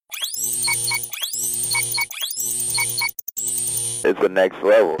It's the next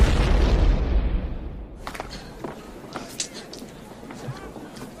level.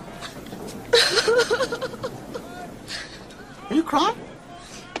 Are you crying?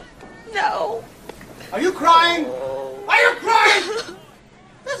 No. Are you crying? Are you crying?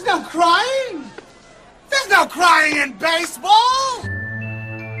 There's no crying. There's no crying in baseball.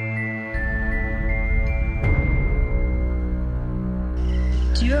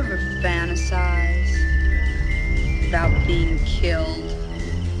 Do you ever fantasize about being killed?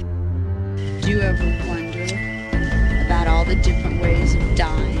 Do you ever wonder about all the different ways of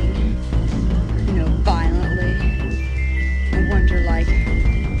dying? You know, violently? I wonder, like,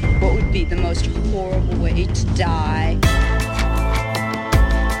 what would be the most horrible way to die?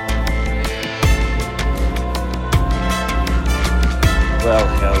 Well,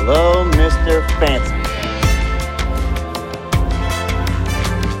 hello, Mr. Fancy.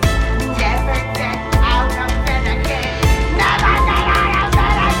 Never get out of bed again. Never get out of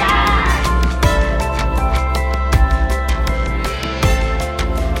bed again.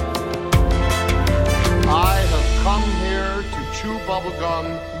 I have come here to chew bubblegum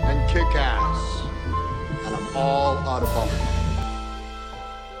and kick ass. And I'm all out of bubblegum.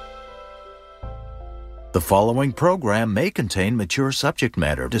 The following program may contain mature subject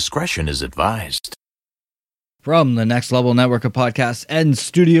matter. Discretion is advised. From the Next Level Network of Podcasts and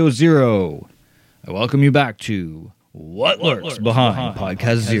Studio Zero, I welcome you back to What Lurks Behind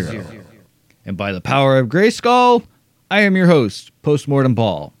Podcast Zero. And by the power of Grayskull, I am your host, Postmortem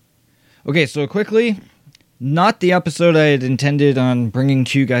Paul. Okay, so quickly, not the episode I had intended on bringing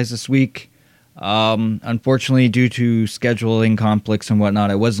to you guys this week. Unfortunately, due to scheduling conflicts and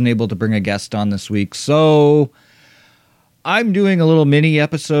whatnot, I wasn't able to bring a guest on this week. So I'm doing a little mini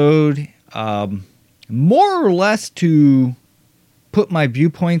episode, more or less to put my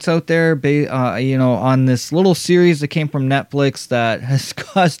viewpoints out there, on this little series that came from Netflix that has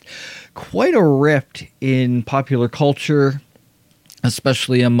caused quite a rift in popular culture,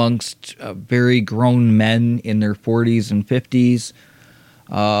 especially amongst very grown men in their 40s and 50s.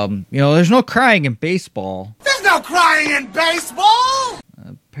 There's no crying in baseball. There's no crying in baseball.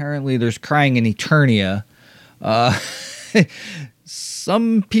 Apparently, there's crying in Eternia.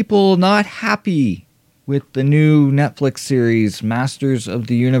 Some people not happy with the new Netflix series, Masters of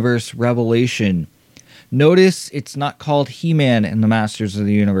the Universe Revelation. Notice it's not called He-Man in the Masters of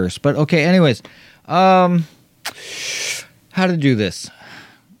the Universe. But okay, anyways. How to do this?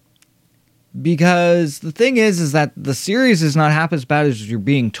 Because the thing is that the series is not half as bad as you're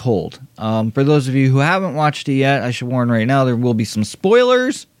being told. For those of you who haven't watched it yet, I should warn right now, there will be some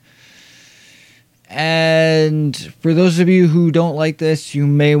spoilers. And for those of you who don't like this, you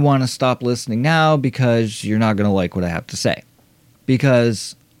may want to stop listening now because you're not going to like what I have to say.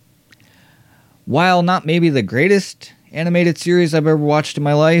 Because while not maybe the greatest animated series I've ever watched in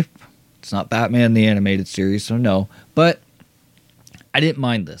my life, it's not Batman the Animated Series, so no, but I didn't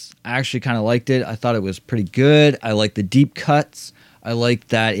mind this. I actually kind of liked it. I thought it was pretty good. I liked the deep cuts. I liked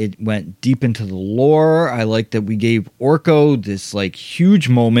that it went deep into the lore. I liked that we gave Orko this huge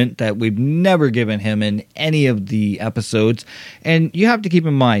moment that we've never given him in any of the episodes. And you have to keep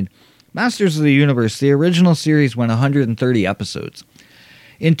in mind, Masters of the Universe, the original series went 130 episodes.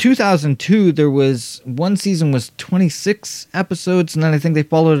 In 2002, there was one season was 26 episodes, and then I think they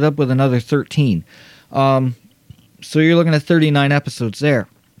followed it up with another 13. So you're looking at 39 episodes there.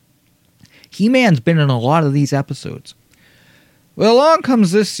 He-Man's been in a lot of these episodes. Well, along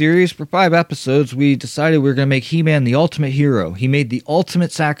comes this series. For 5 episodes, we decided we were going to make He-Man the ultimate hero. He made the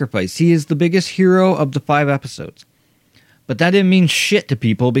ultimate sacrifice. He is the biggest hero of the 5 episodes. But that didn't mean shit to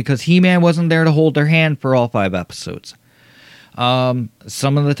people because He-Man wasn't there to hold their hand for all 5 episodes. Some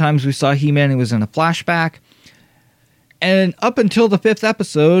of the times we saw He-Man, he was in a flashback. And up until the 5th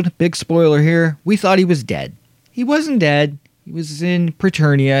episode, big spoiler here, we thought he was dead. He wasn't dead. He was in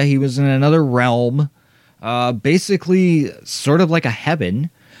Preternia. He was in another realm. Basically, sort of like a heaven.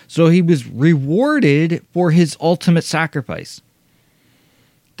 So he was rewarded for his ultimate sacrifice.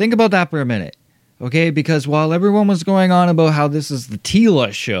 Think about that for a minute. Okay, because while everyone was going on about how this is the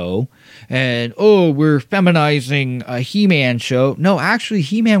Teela show, and, we're feminizing a He-Man show. No, actually,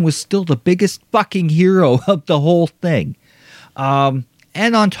 He-Man was still the biggest fucking hero of the whole thing.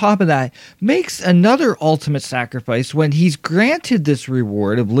 And on top of that, makes another ultimate sacrifice when he's granted this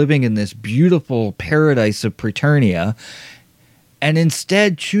reward of living in this beautiful paradise of Preternia, and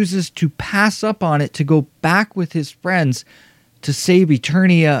instead chooses to pass up on it to go back with his friends to save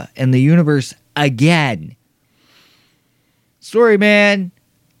Eternia and the universe again. Sorry, man.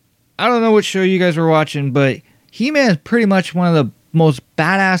 I don't know what show you guys were watching, but He-Man is pretty much one of the most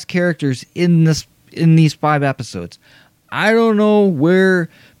badass characters in these 5 episodes. I don't know where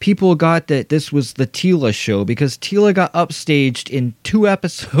people got that this was the Teela show, because Teela got upstaged in 2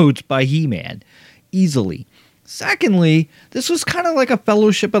 episodes by He-Man. Easily. Secondly, this was kind of like a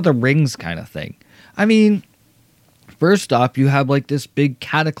Fellowship of the Rings kind of thing. I mean, first off, you have like this big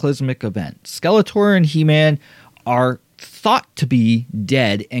cataclysmic event. Skeletor and He-Man are thought to be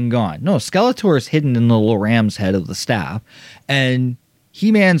dead and gone. No, Skeletor is hidden in the little ram's head of the staff, and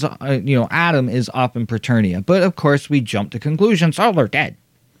He-Man's, Adam is off in Preternia. But of course, we jump to conclusions. Oh, they're dead.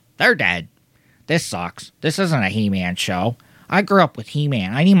 They're dead. This sucks. This isn't a He-Man show. I grew up with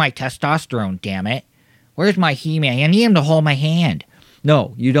He-Man. I need my testosterone, damn it. Where's my He-Man? I need him to hold my hand.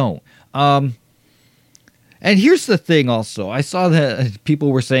 No, you don't. And here's the thing also. I saw that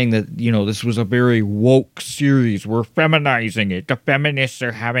people were saying that, this was a very woke series. We're feminizing it. The feminists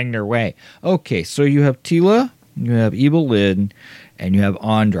are having their way. Okay, so you have Teela, you have Evil Lyn, and you have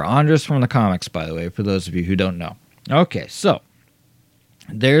Andra. Andra's from the comics, by the way, for those of you who don't know. Okay, so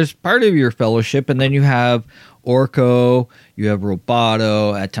there's part of your Fellowship, and then you have Orko, you have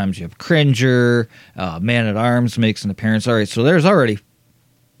Roboto, at times you have Cringer, Man-at-Arms makes an appearance. All right, so there's already...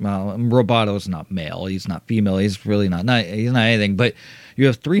 Well, Roboto's not male. He's not female. He's really not he's not anything. But you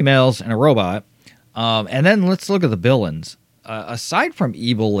have 3 males and a robot. And then let's look at the villains. Aside from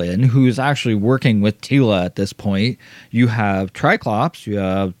Evil Lyn, who's actually working with Teela at this point, you have Triclops, you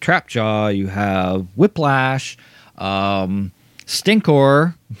have Trapjaw, you have Whiplash,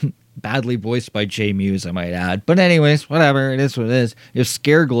 Stinkor, badly voiced by Jay Muse, I might add. But anyways, whatever. It is what it is. You have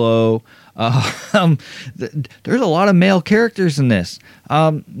Scareglow. There's a lot of male characters in this.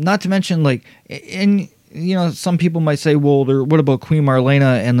 Not to mention, some people might say, well, what about Queen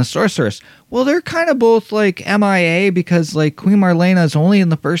Marlena and the Sorceress? Well, they're kind of both like MIA, because like Queen Marlena is only in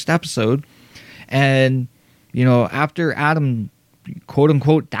the first episode, and after Adam quote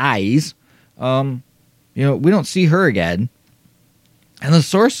unquote dies, we don't see her again. And the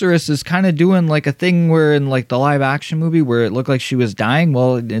Sorceress is kind of doing like a thing where in like the live action movie where it looked like she was dying.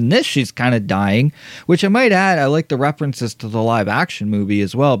 Well, in this, she's kind of dying, which I might add, I like the references to the live action movie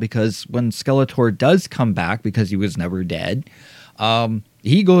as well, because when Skeletor does come back, because he was never dead,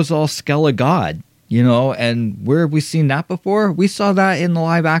 he goes all Skelegod, and where have we seen that before? We saw that in the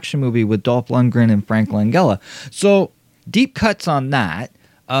live action movie with Dolph Lundgren and Frank Langella. So deep cuts on that,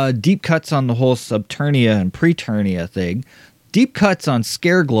 deep cuts on the whole Subternia and Preternia thing. Deep cuts on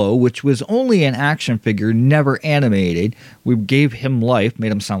Scareglow, which was only an action figure, never animated. We gave him life,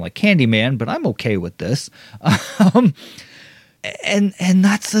 made him sound like Candyman, but I'm okay with this. And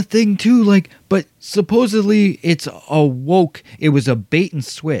that's the thing too, but supposedly it's a woke, it was a bait and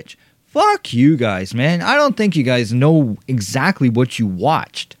switch. Fuck you guys, man. I don't think you guys know exactly what you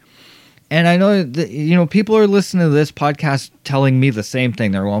watched. And I know that, people are listening to this podcast telling me the same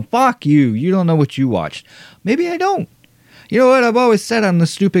thing. They're going, fuck you, you don't know what you watched. Maybe I don't. You know what? I've always said I'm the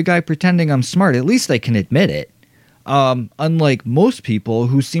stupid guy pretending I'm smart. At least I can admit it. Unlike most people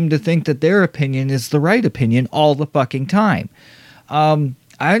who seem to think that their opinion is the right opinion all the fucking time. I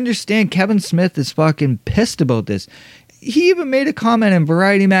understand Kevin Smith is fucking pissed about this. He even made a comment in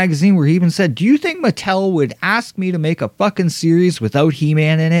Variety magazine where he even said, do you think Mattel would ask me to make a fucking series without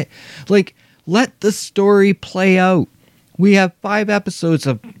He-Man in it? Let the story play out. We have 5 episodes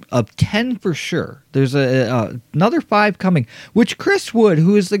of 10 for sure. There's another 5 coming, which Chris Wood,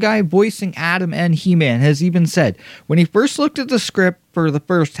 who is the guy voicing Adam and He-Man, has even said. When he first looked at the script for the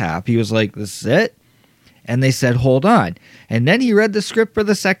first half, he was like, this is it? And they said, hold on. And then he read the script for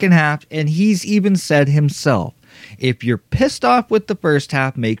the second half, and he's even said himself, if you're pissed off with the first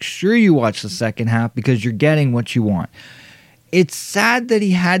half, make sure you watch the second half because you're getting what you want. It's sad that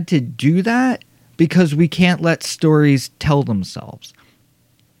he had to do that, because we can't let stories tell themselves.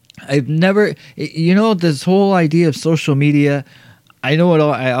 I've never, this whole idea of social media, I know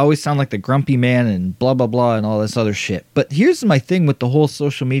I always sound like the grumpy man and blah, blah, blah, and all this other shit. But here's my thing with the whole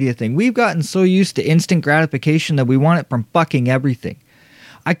social media thing. We've gotten so used to instant gratification that we want it from fucking everything.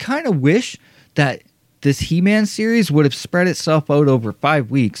 I kind of wish that this He-Man series would have spread itself out over 5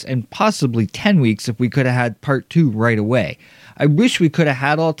 weeks and possibly 10 weeks if we could have had part 2 right away. I wish we could have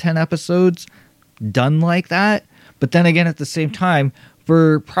had all 10 episodes done like that, but then again, at the same time,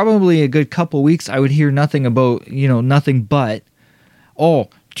 for probably a good couple weeks, I would hear nothing about, nothing but, oh,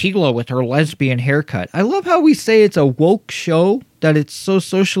 Teela with her lesbian haircut. I love how we say it's a woke show, that it's so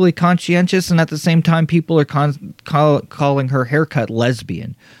socially conscientious, and at the same time, people are calling her haircut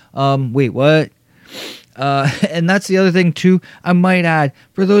lesbian. Wait, what? And that's the other thing, too, I might add,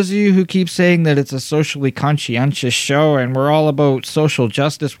 for those of you who keep saying that it's a socially conscientious show and we're all about social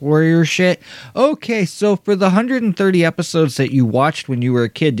justice warrior shit, okay, so for the 130 episodes that you watched when you were a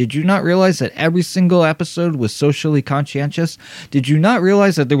kid, did you not realize that every single episode was socially conscientious? Did you not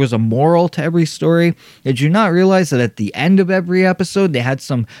realize that there was a moral to every story? Did you not realize that at the end of every episode, they had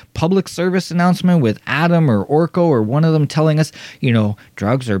some public service announcement with Adam or Orko or one of them telling us, you know,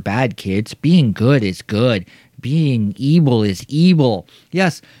 drugs are bad, kids. Being good is good. Being evil is evil.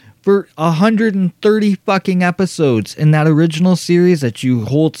 Yes, for 130 fucking episodes in that original series that you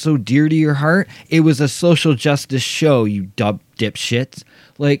hold so dear to your heart, it was a social justice show, you dipshits.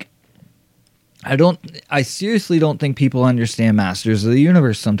 Like, I seriously don't think people understand Masters of the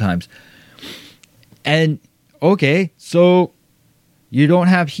Universe sometimes. And, okay, so you don't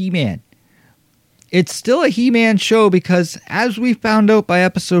have He-Man. It's still a He-Man show because, as we found out by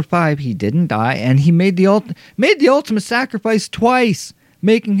episode 5, he didn't die, and he made the ultimate sacrifice twice,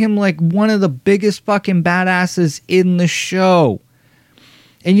 making him like one of the biggest fucking badasses in the show.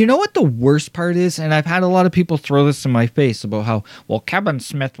 And you know what the worst part is? And I've had a lot of people throw this in my face about how, well, Kevin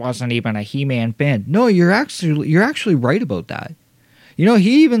Smith wasn't even a He-Man fan. No, you're actually right about that. You know,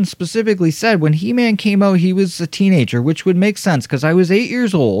 he even specifically said when He-Man came out, he was a teenager, which would make sense because I was 8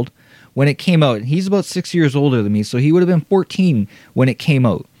 years old when it came out. He's about 6 years older than me, so he would have been 14 when it came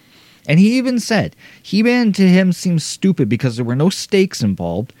out. And he even said, He-Man to him seems stupid because there were no stakes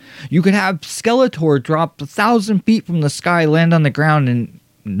involved. You could have Skeletor drop 1,000 feet from the sky, land on the ground, and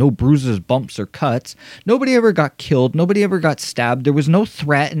no bruises, bumps, or cuts. Nobody ever got killed. Nobody ever got stabbed. There was no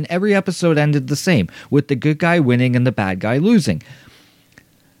threat, and every episode ended the same, with the good guy winning and the bad guy losing.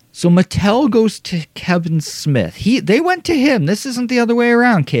 So Mattel goes to Kevin Smith. They went to him. This isn't the other way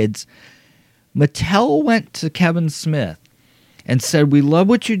around, kids. Mattel went to Kevin Smith and said, we love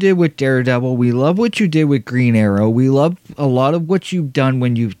what you did with Daredevil. We love what you did with Green Arrow. We love a lot of what you've done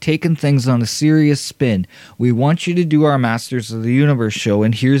when you've taken things on a serious spin. We want you to do our Masters of the Universe show,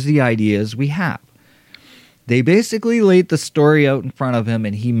 and here's the ideas we have. They basically laid the story out in front of him,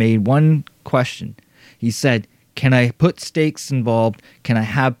 and he made one question. He said, can I put stakes involved? Can I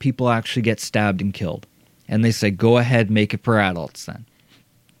have people actually get stabbed and killed? And they said, go ahead, make it for adults then.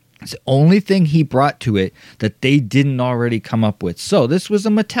 It's the only thing he brought to it that they didn't already come up with. So this was a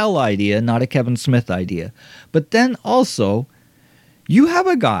Mattel idea, not a Kevin Smith idea. But then also, you have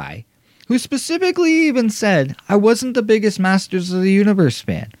a guy who specifically even said, I wasn't the biggest Masters of the Universe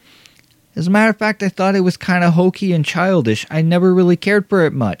fan. As a matter of fact, I thought it was kind of hokey and childish. I never really cared for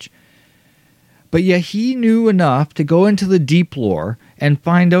it much. But yet he knew enough to go into the deep lore and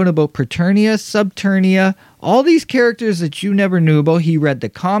find out about Preternia, Subternia, all these characters that you never knew about. He read the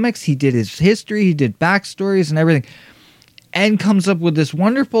comics, he did his history, he did backstories and everything, and comes up with this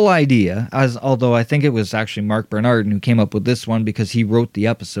wonderful idea, although I think it was actually Mark Bernardin who came up with this one because he wrote the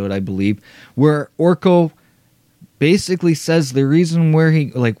episode, I believe, where Orko basically says the reason where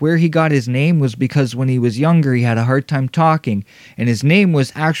he got his name was because when he was younger he had a hard time talking, and his name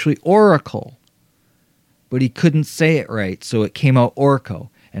was actually Oracle. But he couldn't say it right, so it came out Orko.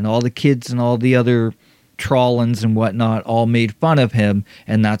 And all the kids and all the other Trollins and whatnot all made fun of him,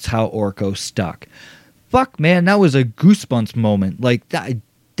 and that's how Orko stuck. Fuck, man, that was a Goosebumps moment. Like,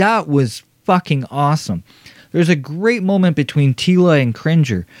 that was fucking awesome. There's a great moment between Teela and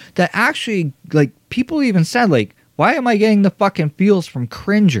Cringer that actually, like, people even said, like, why am I getting the fucking feels from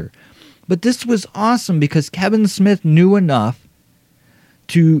Cringer? But this was awesome because Kevin Smith knew enough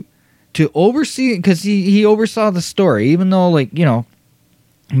to oversee, because he oversaw the story, even though, like, you know,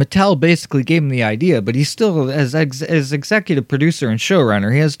 Mattel basically gave him the idea, but he still, as executive producer and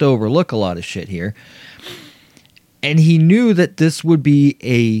showrunner, he has to overlook a lot of shit here. And he knew that this would be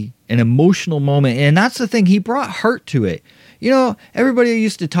an emotional moment, and that's the thing, he brought heart to it. You know, everybody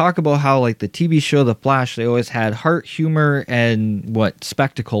used to talk about how, like, the TV show The Flash, they always had heart, humor, and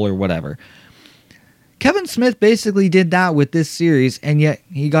spectacle or whatever. Kevin Smith basically did that with this series, and yet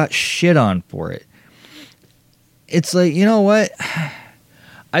he got shit on for it. It's like, you know what?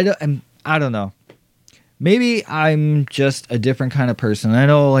 I don't know. Maybe I'm just a different kind of person. I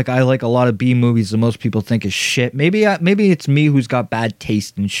know, like, I like a lot of B movies that most people think is shit. Maybe it's me who's got bad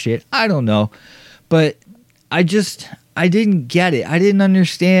taste in shit. I don't know. But I didn't get it. I didn't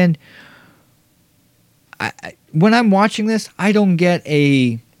understand. When I'm watching this, I don't get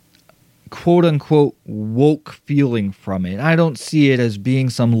a quote-unquote woke feeling from it. I don't see it as being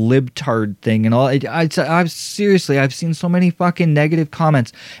some libtard thing and all. I've seriously, I've seen so many fucking negative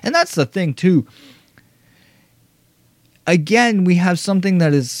comments. And that's the thing, too. again, we have something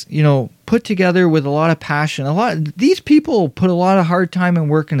that is, put together with a lot of passion. These people put a lot of hard time and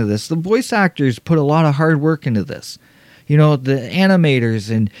work into this. The voice actors put a lot of hard work into this. The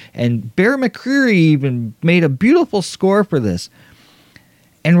animators and Bear McCreary even made a beautiful score for this.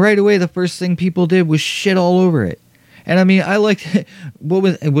 And right away, the first thing people did was shit all over it. And I mean, I liked it. What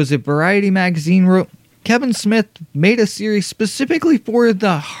was it? Variety magazine wrote, Kevin Smith made a series specifically for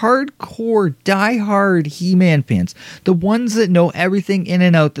the hardcore, die-hard He-Man fans. The ones that know everything in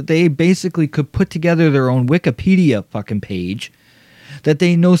and out, that they basically could put together their own Wikipedia fucking page. That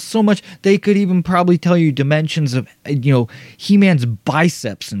they know so much, they could even probably tell you dimensions of, He-Man's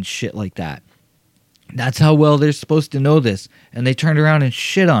biceps and shit like that. That's how well they're supposed to know this. And they turned around and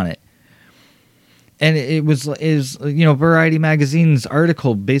shit on it. And it was Variety Magazine's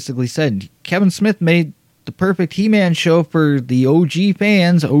article basically said, Kevin Smith made the perfect He-Man show for the OG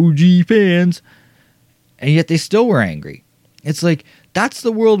fans, and yet they still were angry. It's like, that's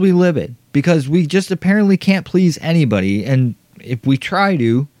the world we live in, because we just apparently can't please anybody, and if we try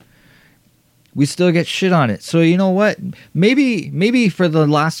to, we still get shit on it. So you know what? Maybe for the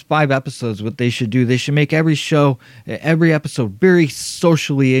last 5 episodes, what they should do, they should make every episode very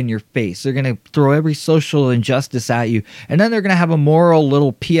socially in your face. They're going to throw every social injustice at you, and then they're going to have a moral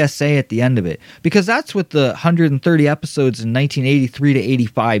little PSA at the end of it. Because that's what the 130 episodes in 1983 to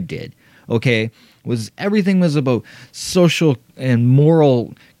 85 did, okay? Everything was about social and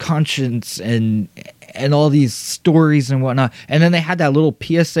moral conscience and all these stories and whatnot. And then they had that little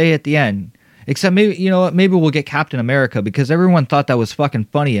PSA at the end. Except maybe, maybe we'll get Captain America, because everyone thought that was fucking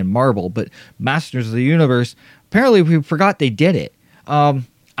funny in Marvel, but Masters of the Universe, apparently we forgot they did it. I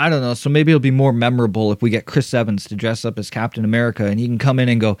don't know, so maybe it'll be more memorable if we get Chris Evans to dress up as Captain America, and he can come in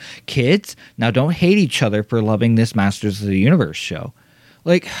and go, kids, now don't hate each other for loving this Masters of the Universe show.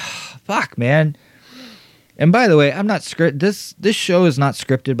 Like, fuck, man. And by the way, I'm not this show is not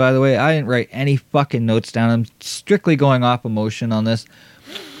scripted, by the way. I didn't write any fucking notes down. I'm strictly going off emotion on this.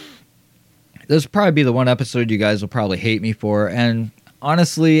 This will probably be the one episode you guys will probably hate me for, and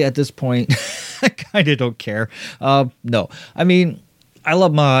honestly, at this point, I kind of don't care. No, I mean, I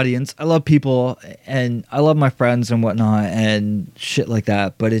love my audience, I love people, and I love my friends and whatnot, and shit like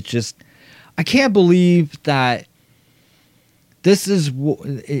that, but it's just, I can't believe that this is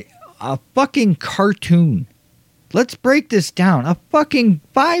a fucking cartoon. Let's break this down. A fucking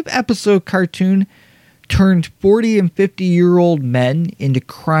 5-episode cartoon turned 40 and 50-year-old men into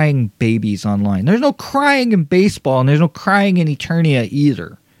crying babies online. There's no crying in baseball, and there's no crying in Eternia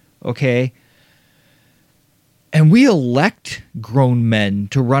either, okay? And we elect grown men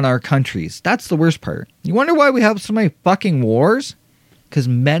to run our countries. That's the worst part. You wonder why we have so many fucking wars? Because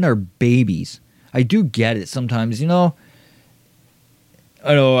men are babies. I do get it sometimes, I know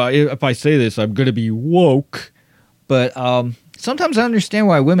if I say this, I'm going to be woke, but sometimes I understand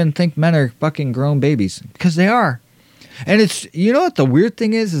why women think men are fucking grown babies, because they are. And it's, what the weird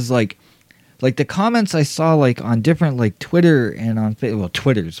thing is like the comments I saw like on different like Twitter and on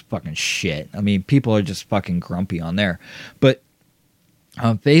Twitter's fucking shit. I mean, people are just fucking grumpy on there. But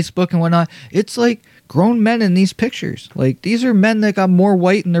on Facebook and whatnot, it's like grown men in these pictures. Like, these are men that got more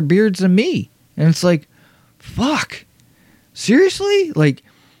white in their beards than me. And it's like, fuck. Seriously? Like,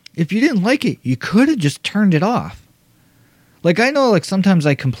 if you didn't like it, you could have just turned it off. Like, I know, like, sometimes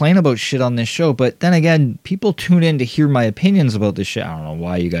I complain about shit on this show, but then again, people tune in to hear my opinions about this shit. I don't know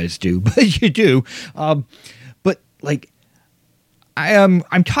why you guys do, but you do. But, like, I'm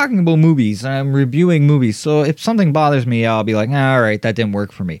talking about movies, and I'm reviewing movies, so if something bothers me, I'll be like, all right, that didn't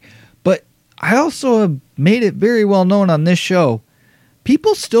work for me. But I also have made it very well known on this show,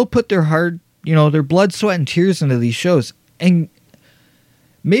 people still put their heart, their blood, sweat, and tears into these shows, and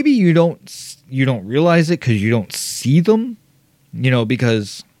maybe you don't realize it because you don't see them,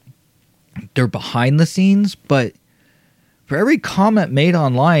 because they're behind the scenes. But for every comment made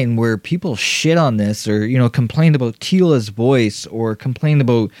online where people shit on this, or, complained about Teela's voice, or complained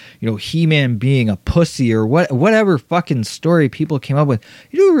about, He-Man being a pussy, or whatever fucking story people came up with,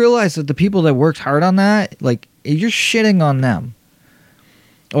 you do realize that the people that worked hard on that, like, you're shitting on them.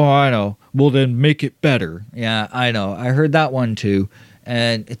 Oh, I know. Well, then make it better. Yeah, I know. I heard that one too.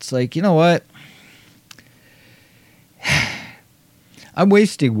 And it's like, you know what? I'm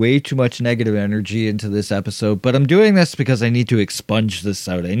wasting way too much negative energy into this episode, but I'm doing this because I need to expunge this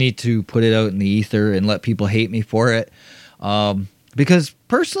out. I need to put it out in the ether and let people hate me for it. Because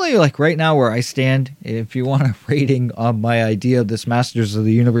personally, like right now where I stand, if you want a rating on my idea of this Masters of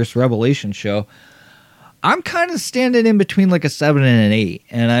the Universe Revelation show, I'm kind of standing in between like a 7 and an 8.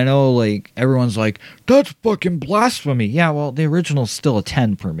 And I know like everyone's like, that's fucking blasphemy. Yeah, well, the original's still a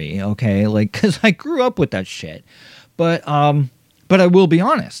 10 for me, okay? Like, because I grew up with that shit. But I will be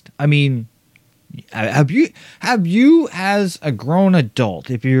honest. I mean, have you as a grown adult,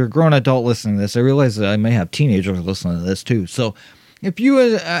 if you're a grown adult listening to this, I realize that I may have teenagers listening to this too. So if you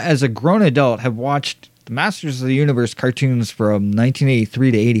as a grown adult have watched the Masters of the Universe cartoons from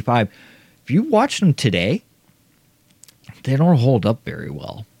 1983 to 85, if you watch them today, they don't hold up very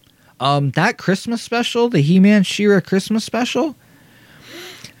well. That Christmas special, the He-Man She-Ra Christmas special,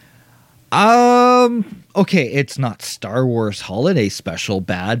 okay, it's not Star Wars Holiday Special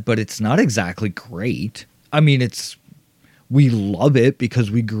bad, but it's not exactly great. I mean, we love it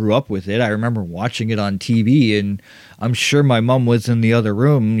because we grew up with it. I remember watching it on TV, and I'm sure my mom was in the other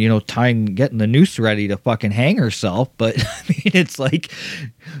room, getting the noose ready to fucking hang herself. But I mean, it's like,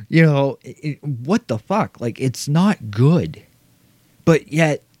 what the fuck? Like, it's not good. But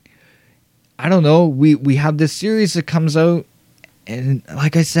yet, I don't know. We have this series that comes out. And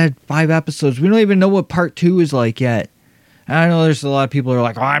like I said, 5 episodes. We don't even know what part 2 is like yet. And I know there's a lot of people who are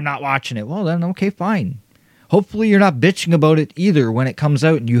like, oh, I'm not watching it. Well, then, okay, fine. Hopefully you're not bitching about it either when it comes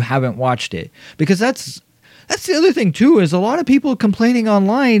out and you haven't watched it. Because that's the other thing, too, is a lot of people complaining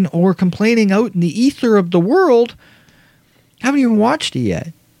online or complaining out in the ether of the world haven't even watched it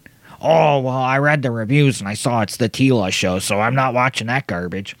yet. Oh, well, I read the reviews and I saw it's the Tila show, so I'm not watching that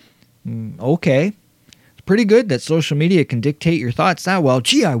garbage. Okay. Pretty good that social media can dictate your thoughts that well.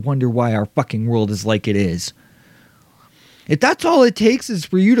 Gee, I wonder why our fucking world is like it is. If that's all it takes is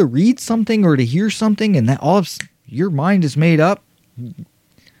for you to read something or to hear something and that all of your mind is made up,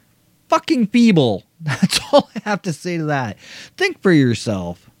 fucking feeble. That's all I have to say to that. Think for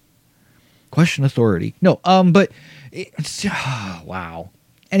yourself. Question authority. No, but it's, wow.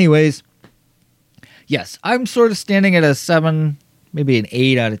 Anyways, yes, I'm sort of standing at a 7, maybe an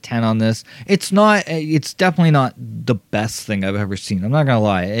 8 out of 10 on this. It's definitely not the best thing I've ever seen. I'm not going to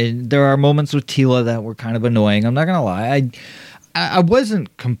lie. There are moments with Tila that were kind of annoying. I'm not going to lie. I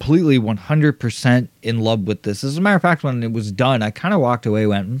wasn't completely 100% in love with this. As a matter of fact, when it was done, I kind of walked away and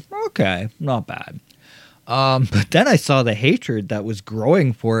went, okay, not bad. But then I saw the hatred that was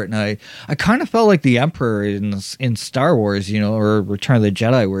growing for it, and I kind of felt like the Emperor in Star Wars, or Return of the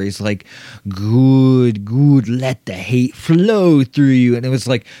Jedi, where he's like, good, let the hate flow through you. And it was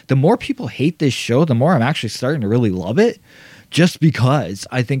like, the more people hate this show, the more I'm actually starting to really love it, just because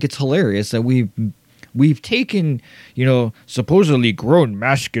I think it's hilarious that we've taken, supposedly grown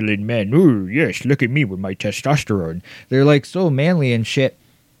masculine men. Ooh, yes, look at me with my testosterone. They're like so manly and shit.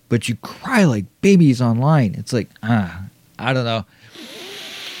 But you cry like babies online. It's like, I don't know.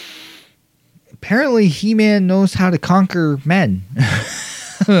 Apparently, He-Man knows how to conquer men.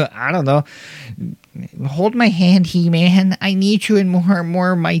 I don't know. Hold my hand, He-Man. I need you in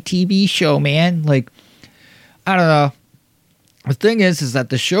more of my TV show, man. Like, I don't know. The thing is that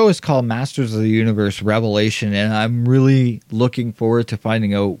the show is called Masters of the Universe Revelation, and I'm really looking forward to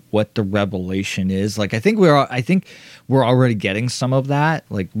finding out what the revelation is. Like, I think we're already getting some of that.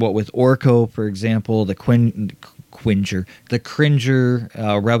 Like, what with Orko, for example, the Cringer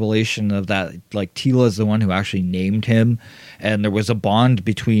revelation of that. Like, Tila is the one who actually named him, and there was a bond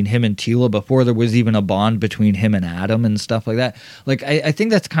between him and Tila before there was even a bond between him and Adam and stuff like that. Like, I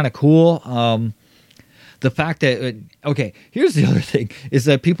think that's kind of cool. The fact that, okay, here's the other thing, is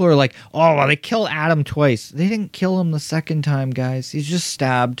that people are like, oh, well, they killed Adam twice. They didn't kill him the second time, guys. He's just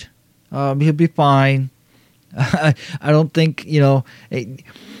stabbed. He'll be fine. I don't think,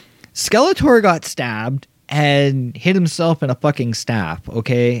 Skeletor got stabbed and hit himself in a fucking staff,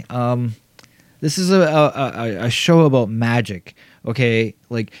 okay? This is a show about magic, okay?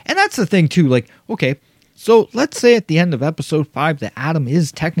 Like, and that's the thing, too. Like, okay, so let's say at the end of episode 5 that Adam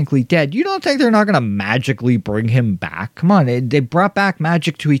is technically dead. You don't think they're not going to magically bring him back? Come on, they brought back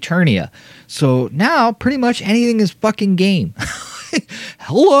magic to Eternia. So now pretty much anything is fucking game.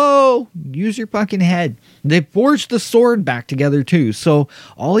 Hello, use your fucking head. They forged the sword back together too. So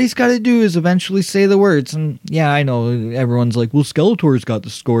all he's got to do is eventually say the words. And yeah, I know everyone's like, well, Skeletor's got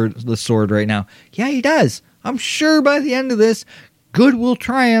the sword right now. Yeah, he does. I'm sure by the end of this, good will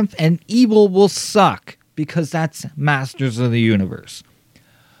triumph and evil will suck. Because that's Masters of the Universe.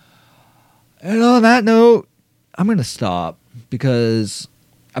 And on that note, I'm going to stop because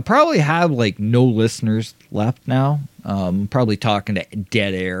I probably have like no listeners left now. Probably talking to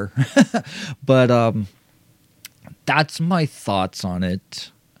dead air. But that's my thoughts on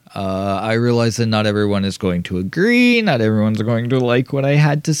it. I realize that not everyone is going to agree. Not everyone's going to like what I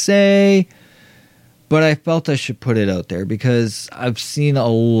had to say. But I felt I should put it out there because I've seen a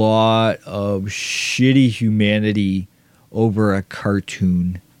lot of shitty humanity over a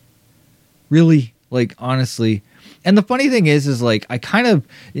cartoon. Really, like, honestly, And the funny thing is like, I kind of,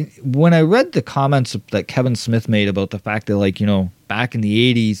 when I read the comments that Kevin Smith made about the fact that, like, you know, back in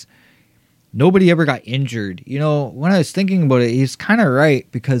the 80s, nobody ever got injured. You know, when I was thinking about it, he's kind of right,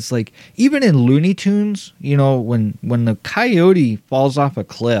 because, like, even in Looney Tunes, you know, when the coyote falls off a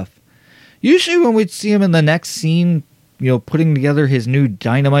cliff, usually when we'd see him in the next scene, you know, putting together his new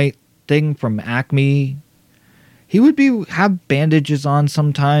dynamite thing from Acme, he would have bandages on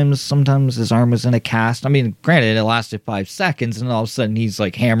sometimes. Sometimes his arm was in a cast. I mean, granted, it lasted 5 seconds, and all of a sudden he's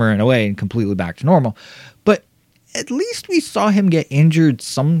like hammering away and completely back to normal. But at least we saw him get injured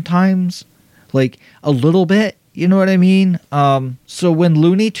sometimes, like a little bit. You know what I mean? So when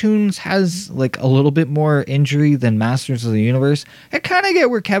Looney Tunes has like a little bit more injury than Masters of the Universe, I kind of get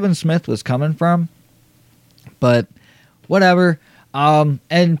where Kevin Smith was coming from. But whatever.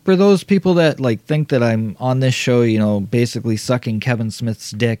 And for those people that like think that I'm on this show, you know, basically sucking Kevin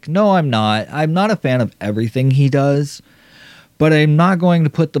Smith's dick, no, I'm not. I'm not a fan of everything he does, but I'm not going to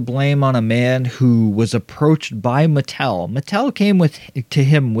put the blame on a man who was approached by Mattel. Mattel came to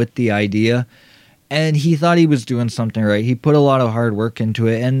him with the idea, and he thought he was doing something right. He put a lot of hard work into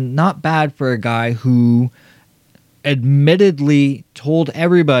it, and not bad for a guy who admittedly told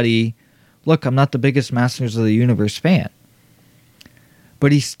everybody, look, I'm not the biggest Masters of the Universe fan.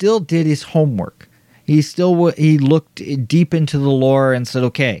 But he still did his homework. He looked deep into the lore and said,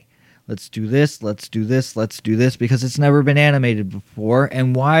 okay, let's do this, because it's never been animated before,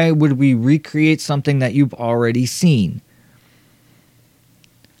 and why would we recreate something that you've already seen?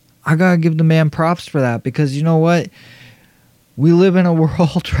 I gotta give the man props for that, because you know what? We live in a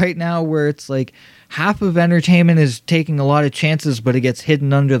world right now where it's like half of entertainment is taking a lot of chances, but it gets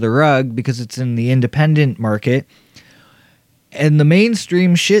hidden under the rug because it's in the independent market. And the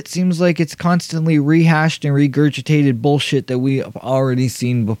mainstream shit seems like it's constantly rehashed and regurgitated bullshit that we have already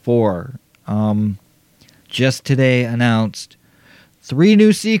seen before. Just today announced 3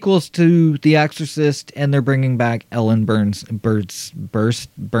 new sequels to The Exorcist, and they're bringing back Ellen Bernstein,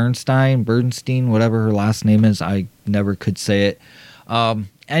 whatever her last name is. I never could say it.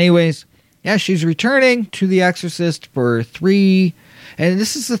 Anyways, yeah, she's returning to The Exorcist for 3. And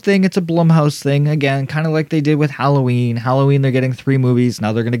this is the thing, it's a Blumhouse thing. Again, kind of like they did with Halloween. Halloween, they're getting 3 movies.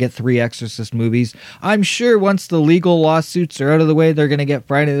 Now they're going to get 3 Exorcist movies. I'm sure once the legal lawsuits are out of the way, they're going to get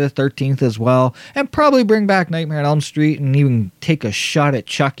Friday the 13th as well. And probably bring back Nightmare on Elm Street and even take a shot at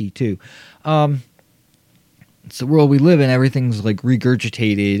Chucky, too. It's the world we live in. Everything's like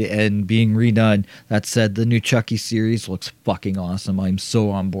regurgitated and being redone. That said, the new Chucky series looks fucking awesome. I'm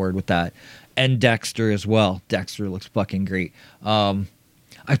so on board with that. And Dexter as well. Dexter looks fucking great. I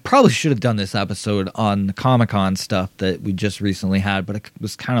probably should have done this episode on the Comic-Con stuff that we just recently had, but I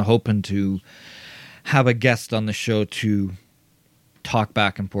was kind of hoping to have a guest on the show to talk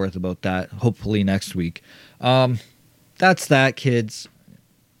back and forth about that, hopefully next week. That's that, kids.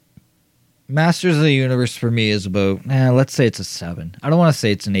 Masters of the Universe for me is about, let's say it's a 7. I don't want to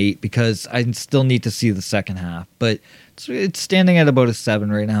say it's an 8 because I still need to see the second half, but it's standing at about a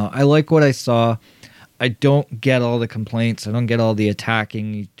 7 right now. I like what I saw. I don't get all the complaints. I don't get all the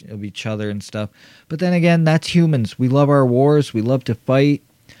attacking of each other and stuff. But then again, that's humans. We love our wars. We love to fight.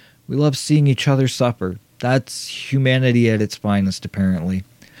 We love seeing each other suffer. That's humanity at its finest, apparently.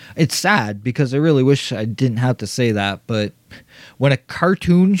 It's sad because I really wish I didn't have to say that, but when a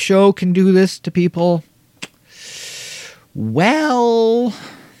cartoon show can do this to people, well,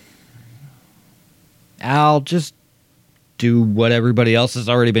 I'll just do what everybody else has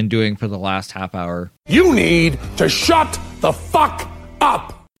already been doing for the last half hour. You need to shut the fuck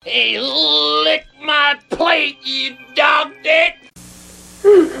up! Hey, lick my plate, you dog dick!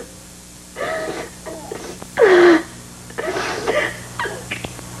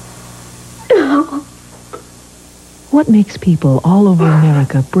 What makes people all over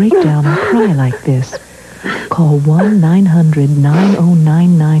America break down and cry like this? Call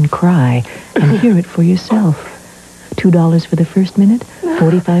 1-900-9099-CRY and hear it for yourself. $2 for the first minute,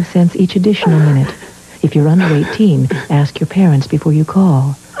 45 cents each additional minute. If you're under 18, ask your parents before you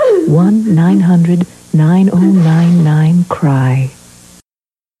call. 1-900-9099-CRY.